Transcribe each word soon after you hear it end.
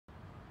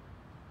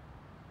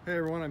Hey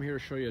everyone, I'm here to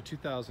show you a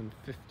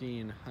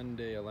 2015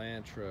 Hyundai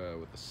Elantra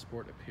with a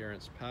sport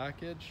appearance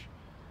package.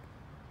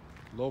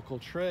 Local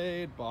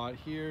trade, bought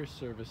here,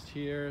 serviced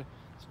here.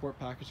 Sport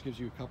package gives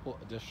you a couple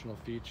additional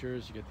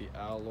features. You get the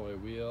alloy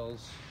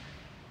wheels,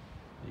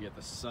 you get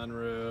the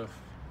sunroof,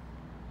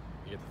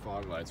 you get the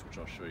fog lights, which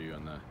I'll show you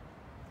on the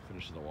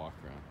finish of the walk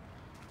around.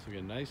 So we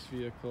get a nice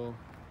vehicle,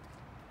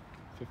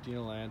 15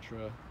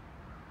 Elantra,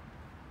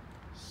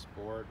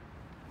 sport.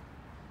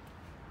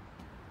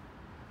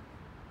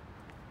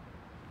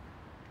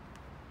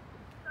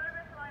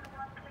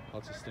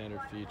 Lots of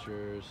standard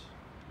features.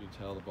 You can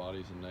tell the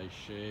body's in nice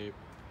shape.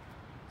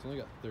 It's only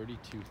got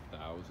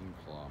 32,000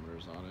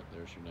 kilometers on it.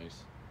 There's your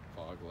nice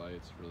fog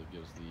lights. Really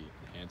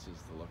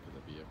enhances the look of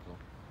the vehicle.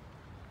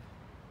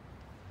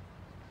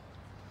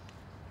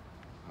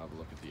 I'll have a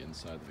look at the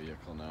inside of the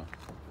vehicle now.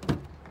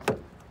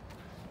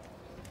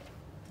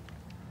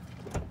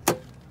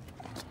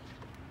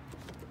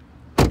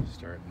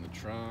 Start in the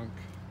trunk.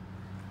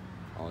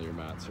 All your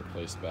mats are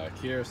placed back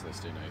here so they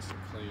stay nice and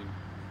clean.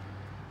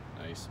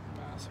 Nice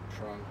massive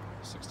trunk,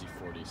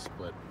 60/40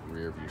 split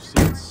rear view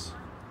seats.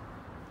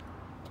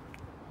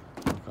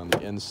 Look on the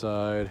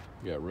inside,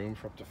 you got room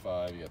for up to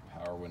 5, you got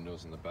power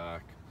windows in the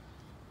back.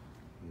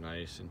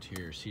 Nice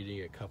interior seating,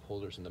 you got cup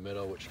holders in the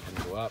middle which can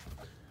go up.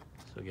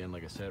 So again,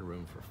 like I said,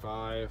 room for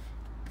 5.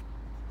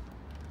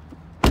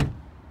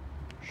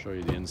 Show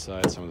you the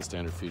inside, some of the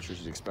standard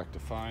features you'd expect to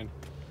find.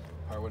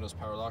 Power windows,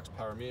 power locks,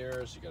 power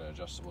mirrors, you got an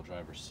adjustable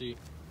driver's seat.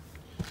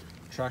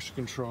 Traction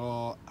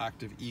control,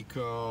 active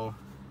eco,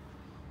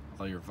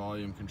 all your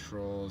volume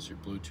controls, your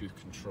Bluetooth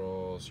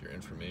controls, your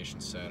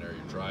information center,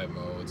 your drive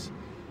modes,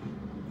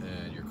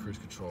 and your cruise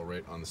control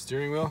right on the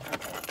steering wheel.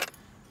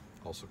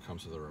 Also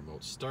comes with a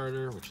remote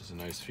starter, which is a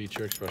nice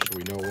feature, especially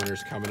we know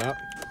winter's coming up.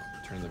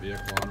 Turn the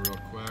vehicle on real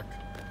quick,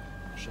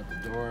 shut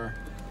the door,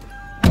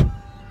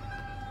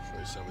 show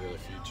you some of the other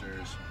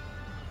features.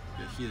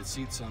 You get heated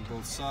seats on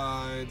both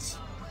sides.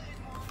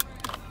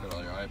 Got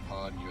all your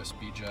iPod and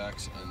USB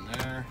jacks in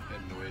there,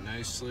 hidden away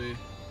nicely.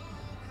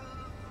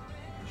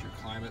 There's your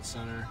climate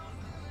center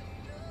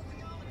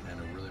and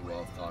a really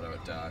well thought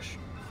out dash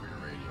for your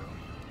radio.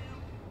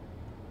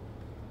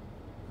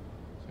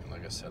 So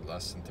like I said,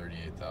 less than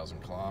 38,000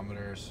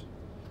 kilometers.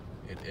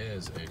 It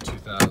is a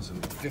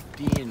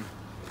 2015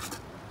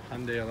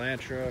 Hyundai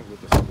Elantra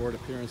with a sport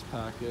appearance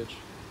package.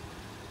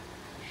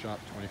 Shop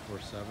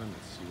 24/7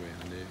 at Seaway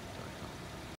Hyundai.